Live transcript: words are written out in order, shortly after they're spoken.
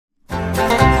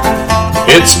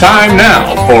It's time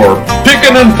now for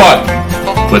Pickin' and Puttin'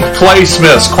 with Clay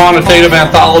Smith's quantitative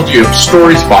anthology of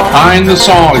stories behind the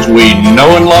songs we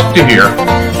know and love to hear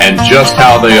and just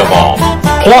how they evolved.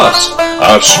 Plus,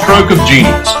 a stroke of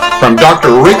genius from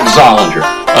Dr. Rick Zollinger,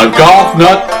 a golf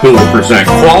nut who will present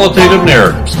qualitative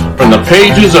narratives from the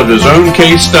pages of his own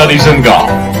case studies in golf.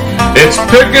 It's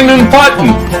Pickin' and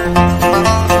Puttin'.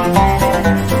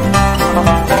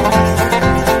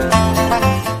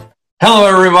 Hello,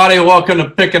 everybody. Welcome to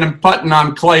Pickin' and Puttin'.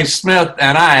 I'm Clay Smith,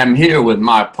 and I am here with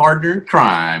my partner in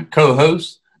crime,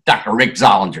 co-host, Dr. Rick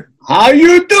Zollinger. How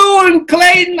you doing,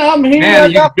 Clayton? I'm here.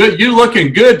 Man, you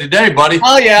looking good today, buddy.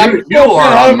 Oh, yeah. You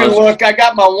are Ben Hogan look. I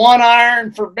got my one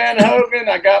iron for Ben Hogan.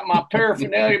 I got my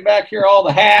paraphernalia back here, all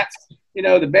the hats. You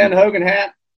know, the Ben Hogan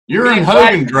hat. You're in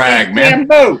Hogan drag, man.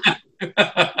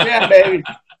 Yeah, baby.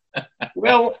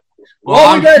 Well, what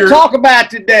are we going to talk about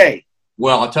today?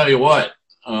 Well, I'll tell you what.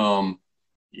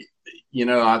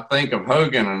 I think of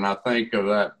Hogan and I think of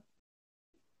that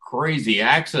crazy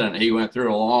accident he went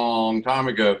through a long time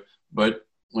ago. But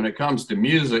when it comes to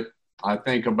music, I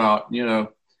think about, in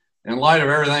light of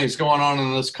everything that's going on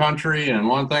in this country and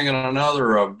one thing and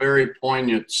another, a very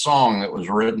poignant song that was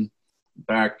written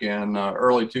back in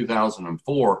early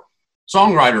 2004.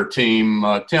 Songwriter team,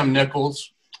 Tim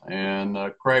Nichols and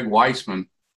Craig Weissman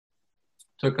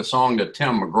took a song to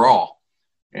Tim McGraw.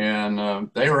 And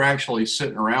they were actually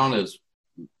sitting around as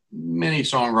many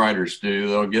songwriters do.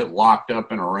 They'll get locked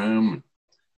up in a room and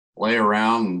lay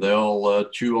around and they'll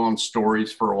chew on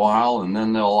stories for a while and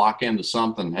then they'll lock into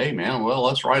something. Hey, man, well,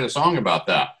 let's write a song about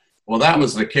that. Well, that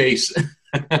was the case.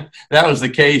 That was the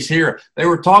case here. They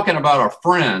were talking about a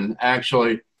friend,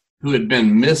 actually, who had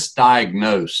been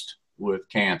misdiagnosed with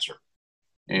cancer.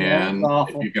 And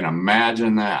if you can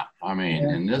imagine that. I mean,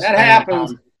 in this that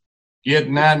happens.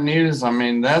 Getting that news, I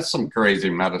mean, that's some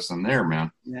crazy medicine there,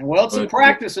 man. Yeah, well, it's a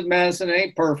practice of medicine. It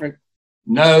ain't perfect.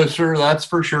 No, sir, that's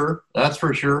for sure. That's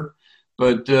for sure.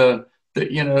 But,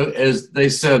 as they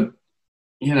said,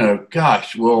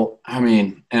 gosh, well, I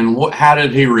mean, and how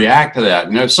did he react to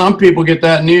that? Some people get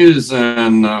that news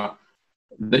and,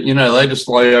 they just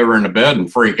lay over in the bed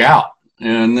and freak out.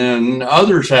 And then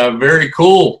others have very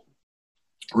cool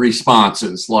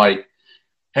responses like,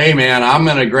 hey, man, I'm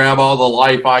going to grab all the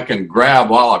life I can grab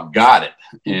while I've got it.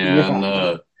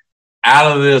 And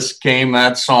out of this came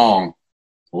that song,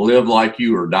 Live Like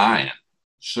You Were Dying.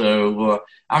 So,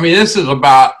 this is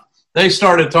about, they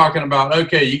started talking about,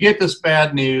 okay, you get this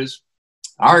bad news.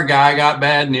 Our guy got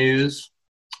bad news.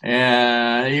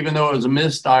 And even though it was a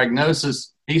misdiagnosis,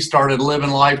 he started living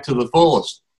life to the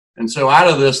fullest. And so out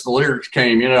of this, the lyrics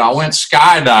came, I went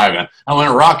skydiving. I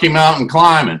went Rocky Mountain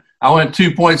climbing. I went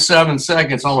 2.7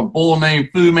 seconds on a bull named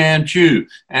Fu Manchu,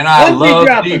 and I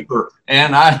love deeper.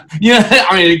 And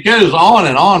it goes on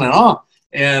and on and on.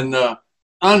 And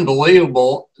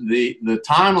unbelievable, the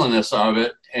timeliness of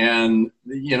it and,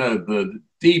 the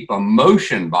deep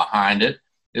emotion behind it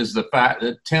is the fact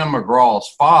that Tim McGraw's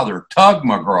father, Tug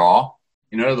McGraw,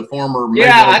 the former Major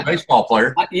League Baseball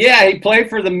player. He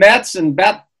played for the Mets and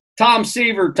about Tom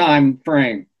Seaver time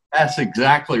frame. That's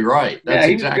exactly right. That's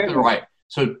exactly right.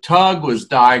 So Tug was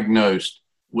diagnosed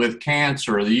with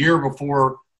cancer the year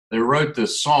before they wrote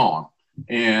this song,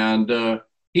 and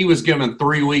he was given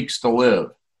 3 weeks to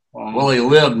live. Wow. Well, he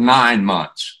lived 9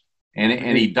 months,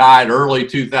 and he died early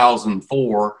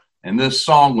 2004, and this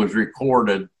song was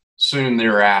recorded soon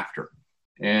thereafter.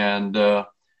 And I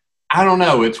don't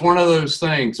know. It's one of those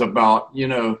things about,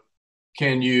 what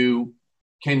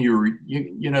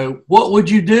would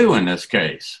you do in this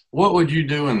case? What would you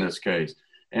do in this case?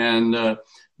 And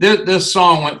this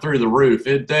song went through the roof.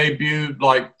 It debuted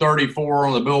like 34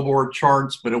 on the Billboard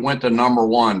charts, but it went to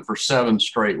 #1 for 7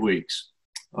 straight weeks.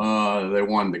 They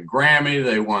won the Grammy.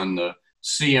 They won the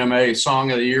CMA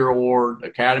Song of the Year Award,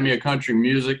 Academy of Country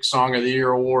Music Song of the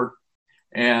Year Award.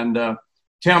 And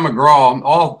Tim McGraw,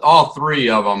 all three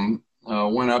of them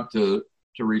went up to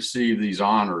receive these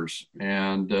honors.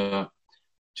 And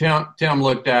Tim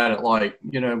looked at it like,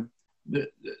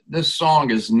 this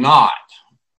song is not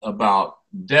about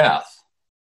death.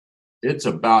 It's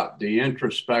about the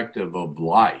introspective of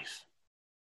life.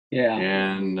 Yeah.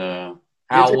 And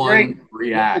how one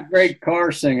reacts. It's a great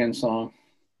car singing song.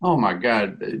 Oh my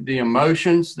God. The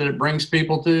emotions that it brings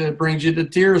people to, it brings you to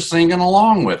tears singing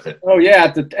along with it. Oh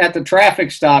yeah. At the traffic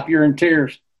stop, you're in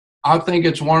tears. I think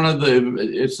it's one of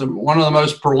the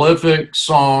most prolific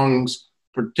songs,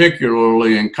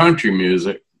 particularly in country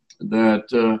music,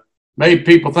 that made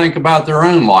people think about their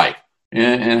own life.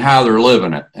 And how they're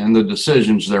living it and the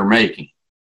decisions they're making.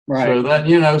 Right. So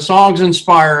that, songs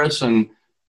inspire us and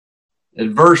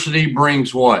adversity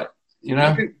brings what?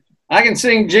 I can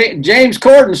sing James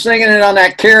Corden singing it on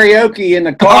that karaoke in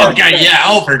the car. Okay, yeah,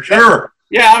 oh, for sure.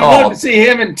 Yeah, I'd love to see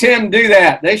him and Tim do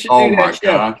that. They should do that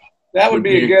show. Gosh. That would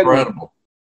be a good incredible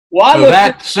one. Well, so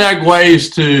that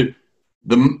segues to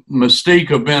the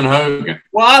mystique of Ben Hogan.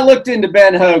 Well, I looked into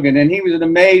Ben Hogan, and he was an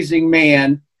amazing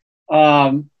man.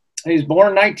 He was born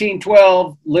in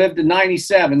 1912, lived to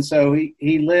 97, so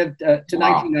he lived to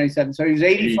 1997. So he was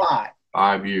 85.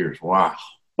 5 years, wow.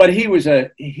 But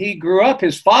he grew up,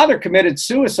 his father committed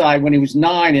suicide when he was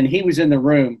 9, and he was in the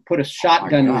room, put a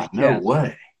shotgun to his chest. No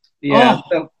way. Yeah,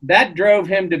 so that drove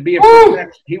him to be a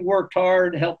professional. He worked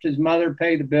hard, helped his mother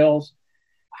pay the bills.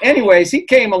 Anyways, he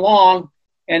came along,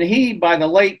 and by the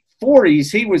late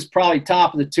 40s, he was probably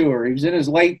top of the tour. He was in his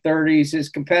late 30s. His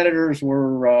competitors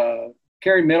were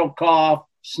Kerry Middlecoff,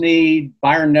 Sneed,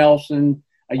 Byron Nelson,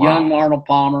 a young Arnold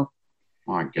Palmer.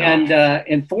 My God. And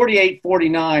in 48,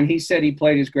 49, he said he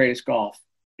played his greatest golf.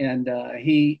 And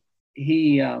he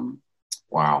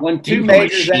won 2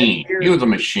 majors that year. He was a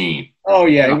machine. Oh,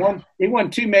 yeah. He won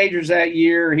 2 majors that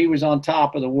year. He was on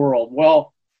top of the world.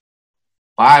 Well,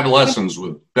 5 lessons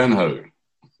with Ben Hogan.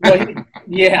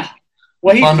 Yeah.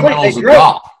 Well, fundamentals of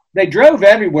golf. They drove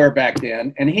everywhere back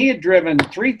then, and he had driven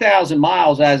 3,000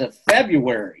 miles as of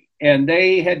February, and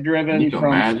they had driven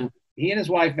he and his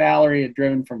wife Valerie had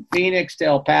driven from Phoenix to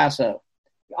El Paso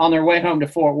on their way home to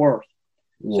Fort Worth.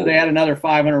 Whoa. So they had another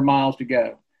 500 miles to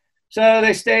go. So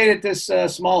they stayed at this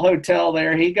small hotel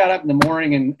there. He got up in the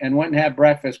morning and went and had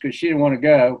breakfast because she didn't want to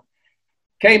go.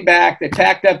 Came back. They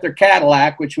tacked up their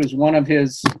Cadillac, which was one of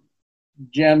his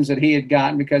gems that he had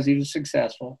gotten because he was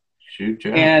successful.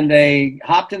 And they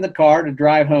hopped in the car to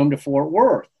drive home to Fort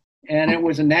Worth. And it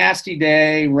was a nasty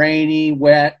day, rainy,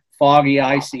 wet, foggy,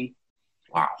 icy.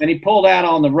 Wow. And he pulled out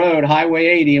on the road, Highway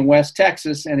 80 in West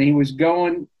Texas, and he was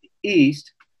going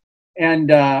east.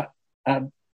 And a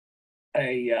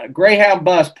Greyhound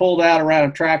bus pulled out around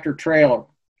a tractor trailer.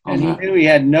 And he knew he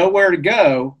had nowhere to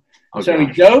go. So he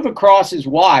dove across his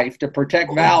wife to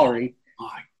protect Valerie.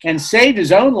 And saved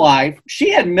his own life. She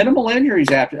had minimal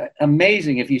injuries after that.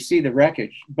 Amazing if you see the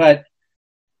wreckage. But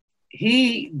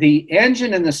the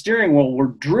engine and the steering wheel were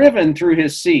driven through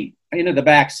his seat, into the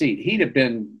back seat. He'd have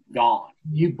been gone.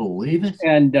 You believe it?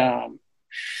 And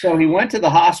so he went to the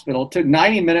hospital. It took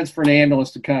 90 minutes for an ambulance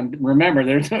to come. Remember,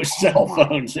 there's no cell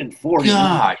phones in 40 years.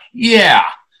 God, yeah.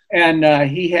 And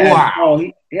he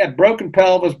had broken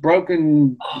pelvis,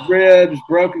 broken ribs,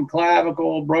 broken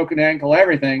clavicle, broken ankle,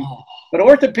 everything. But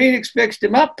orthopedics fixed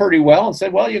him up pretty well and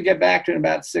said, well, you'll get back to it in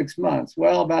about 6 months.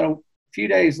 Well, about a few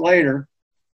days later,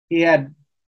 he had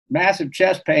massive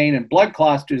chest pain and blood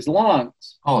clots to his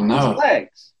lungs. Oh, no. His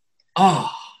legs. Oh.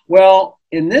 Well,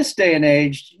 in this day and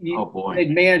age,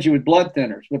 they'd manage you with blood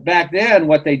thinners. But back then,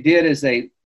 what they did is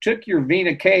they took your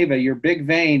vena cava, your big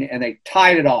vein, and they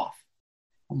tied it off.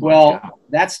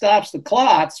 That stops the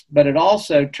clots, but it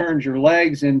also turns your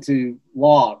legs into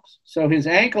logs. So his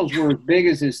ankles were as big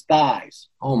as his thighs.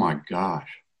 Oh, my gosh.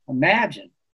 Imagine.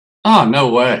 Oh, no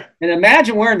way. And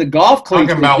imagine wearing the golf cleats.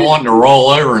 Talking about wanting to roll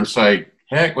over and say,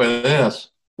 heck with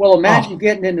this. Well, imagine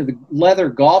getting into the leather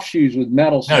golf shoes with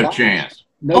metal spikes. No chance.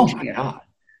 No chance. My God.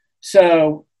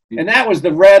 So, and that was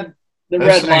the red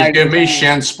light. Give me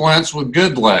shin splints with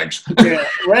good legs. Yeah,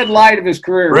 red light of his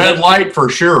career. Red light for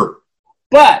sure.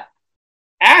 But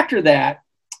after that,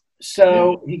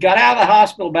 he got out of the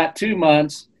hospital about 2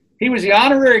 months. He was the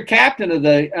honorary captain of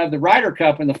the Ryder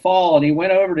Cup in the fall, and he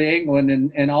went over to England,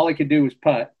 and all he could do was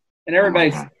putt. And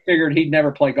everybody figured he'd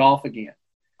never play golf again.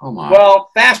 Oh my!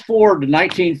 Well, fast forward to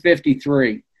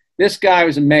 1953. This guy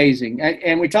was amazing.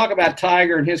 And we talk about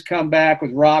Tiger and his comeback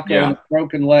with Rocco and the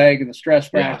broken leg and the stress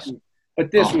fracture.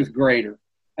 But this was greater.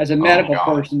 As a medical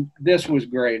person, this was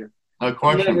greater. No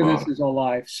question about this his whole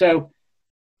life. So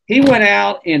he went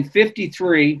out in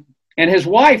 53, and his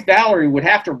wife, Valerie, would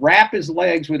have to wrap his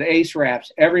legs with ace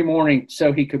wraps every morning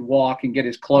so he could walk and get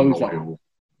his clothes on.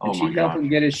 And she'd help him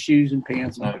get his shoes and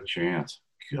pants on. No chance.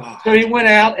 God. So he went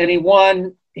out and he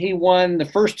won the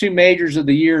first 2 majors of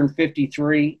the year in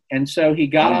 53. And so he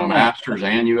got on Masters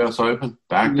and U.S. Open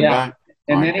back to back.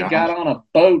 And then he got on a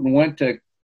boat and went to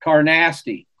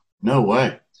Carnoustie. No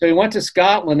way. So he went to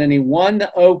Scotland and he won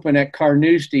the Open at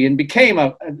Carnoustie and became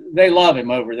they love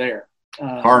him over there.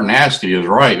 Carnoustie is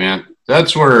right, man.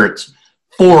 That's where it's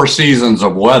 4 seasons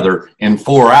of weather in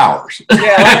 4 hours. Yeah, like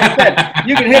I said,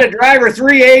 you can hit a driver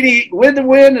 380 with the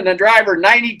wind and a driver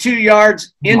 92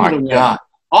 yards into the wind. God.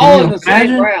 All in the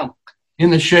same round. In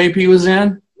the shape he was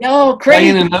in? No,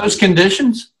 crazy. Playing in those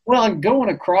conditions? Well, and going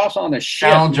across on the ship.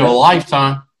 Challenge of a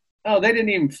lifetime. Oh, they didn't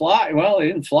even fly. Well, they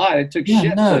didn't fly. They took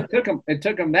ships. So it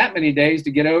took them that many days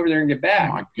to get over there and get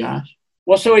back. Oh, my gosh.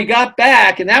 Well, so he got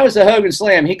back, and that was the Hogan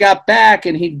Slam. He got back,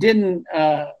 and he didn't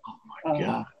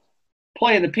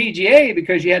play in the PGA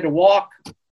because you had to walk,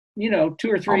 2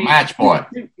 or 3. Match play.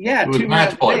 Yeah, it was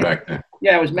match play back then.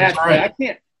 Yeah, it was match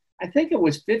play. I think it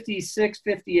was 56,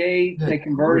 58. They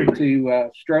converted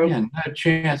to stroke. Yeah, no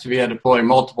chance if you had to play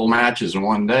multiple matches in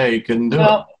one day, you couldn't do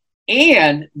it.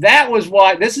 And that was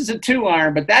why this is a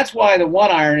 2-iron, but that's why the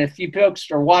 1-iron. If you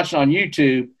folks are watching on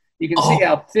YouTube, you can see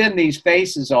how thin these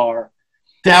faces are.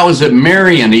 That was at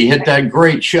Marion. He hit that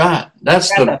great shot. That's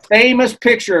the famous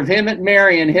picture of him at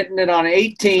Marion hitting it on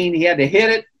 18. He had to hit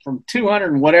it from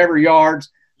 200 and whatever yards,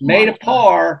 made a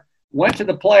par, went to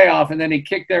the playoff, and then he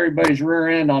kicked everybody's rear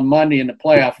end on Monday in the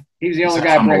playoff. He was the only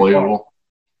guy breaking.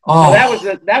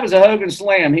 So that was a Hogan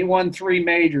Slam. He won 3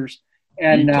 majors.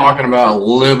 And you're talking about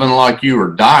living like you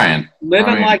were dying.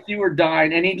 Like you were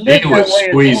dying, and he was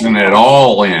squeezing it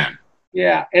all in.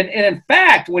 Yeah, and in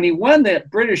fact, when he won the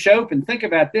British Open, think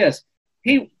about this: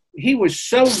 he was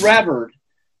so revered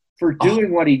for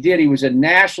doing what he did. He was a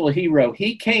national hero.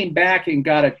 He came back and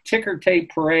got a ticker tape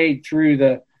parade through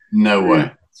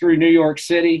through New York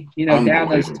City. Down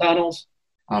those tunnels.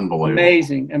 Unbelievable.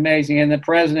 Amazing. And the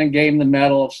president gave him the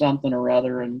medal of something or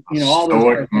other, and all those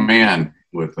stoic man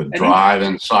with a drive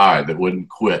inside that wouldn't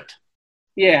quit.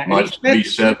 Yeah, much to be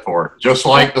said for it. Just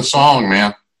like the song,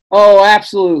 man. Oh,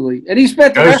 absolutely. And he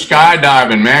spent go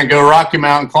skydiving, man. Go Rocky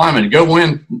Mountain climbing. Go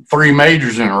win 3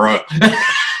 majors in a row.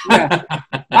 Yeah.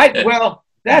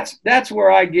 That's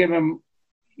where I give him.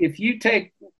 If you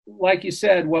take, like you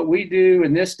said, what we do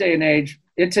in this day and age,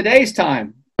 in today's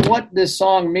time, what this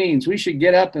song means, we should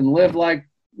get up and live like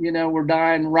we're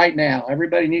dying right now.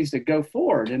 Everybody needs to go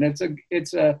forward, and it's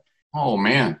a. Oh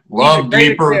man, love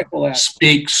deeper,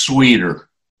 speak sweeter.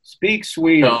 Speak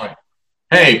sweeter.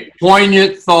 Hey,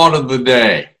 poignant thought of the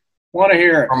day. Want to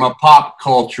hear it. From a pop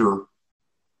culture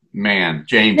man,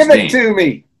 James Dean. Give it to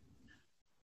me.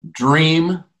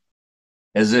 Dream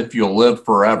as if you'll live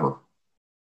forever.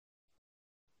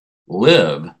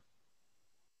 Live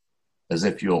as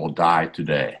if you'll die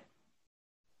today.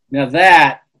 Now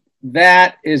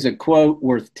that is a quote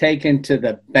worth taking to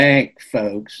the bank,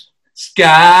 folks.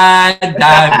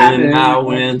 Skydiving, I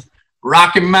went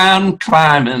Rocky Mountain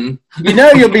climbing.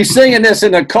 You'll be singing this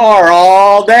in the car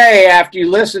all day after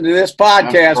you listen to this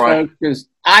podcast, folks, because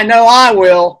I know I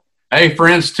will. Hey,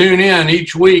 friends, tune in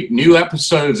each week. New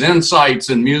episodes, insights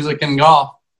in music and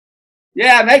golf.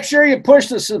 Yeah, make sure you push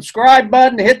the subscribe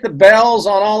button, hit the bells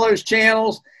on all those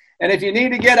channels. And if you need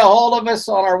to get a hold of us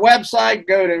on our website,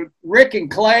 go to Rick and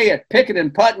Clay at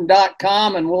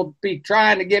picketandputton.com, and we'll be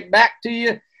trying to get back to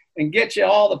you and get you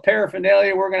all the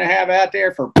paraphernalia we're going to have out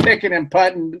there for picking and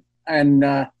putting. And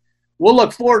we'll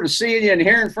look forward to seeing you and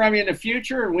hearing from you in the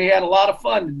future. And we had a lot of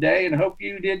fun today, and hope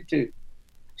you did too.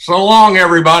 So long,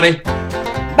 everybody.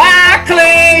 Bye,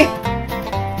 Clay.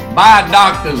 Bye,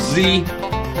 Dr. Z.